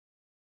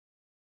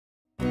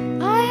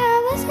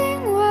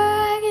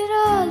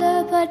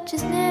but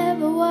just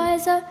never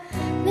wiser.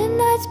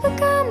 Midnights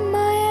become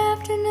my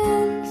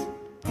afternoons.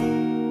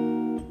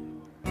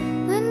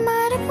 When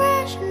my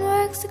depression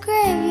works the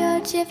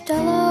graveyard shift,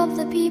 all of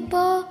the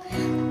people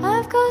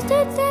I've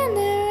ghosted stand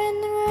there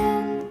in the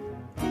room.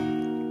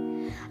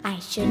 I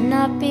should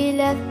not be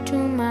left to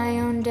my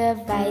own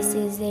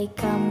devices. They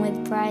come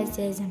with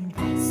prices and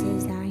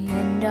vices. I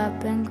end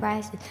up in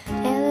crisis.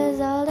 Tale as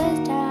old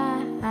as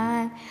time.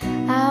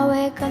 I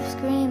wake up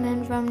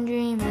screaming from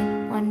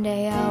dreaming. One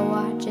day I'll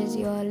watch as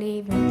you're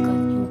leaving,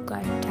 'cause you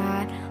got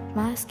tired of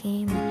my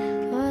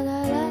scheming. For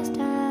the last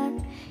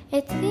time,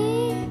 it's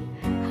me.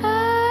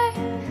 Hi,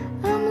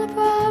 I'm the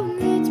problem,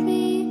 it's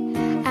me.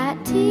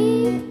 At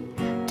tea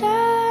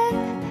time,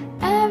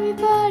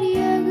 everybody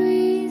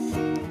agrees.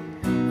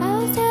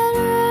 I'll stare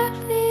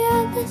directly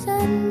at the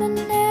sun, but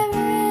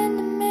never in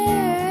the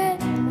mirror.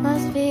 It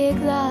must be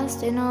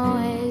exhausting,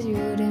 always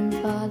rooting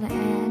for the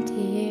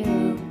anti-hero.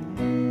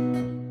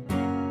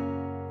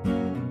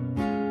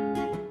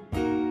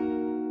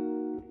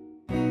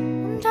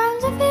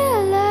 Sometimes I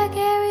feel like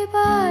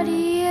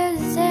everybody is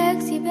a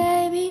sexy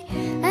baby,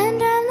 and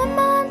I'm the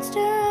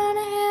monster on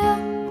a hill.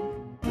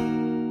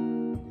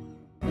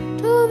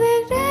 Too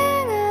big to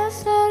hang out,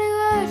 slowly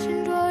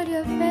rushing toward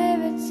your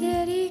favorite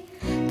city.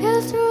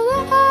 Pills through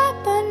the heart,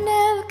 but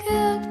never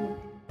killed.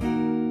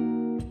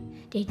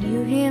 Did you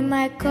hear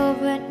my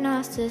covert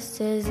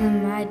narcissism?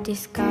 My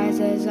disguise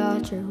as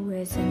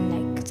altruism,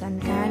 like some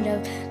kind of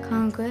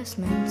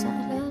congressman. So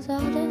feels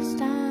all this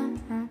time.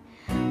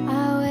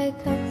 I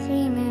wake up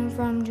dreaming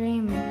from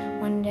dreaming.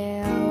 One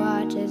day I'll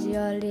watch as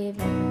you're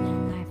leaving,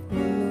 and life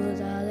will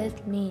lose all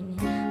its meaning.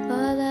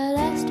 For the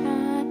last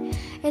time,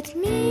 it's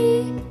me.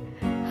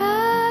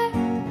 Hi,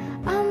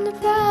 I'm the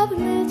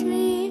problem, it's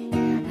me.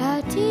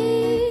 At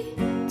tea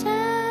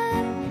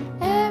time,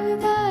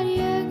 everybody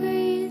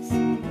agrees.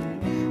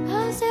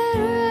 I'll stare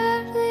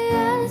directly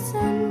at the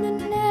sun, but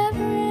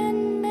never in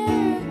the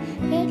mirror.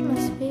 It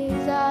must be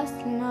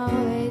exhausting,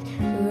 always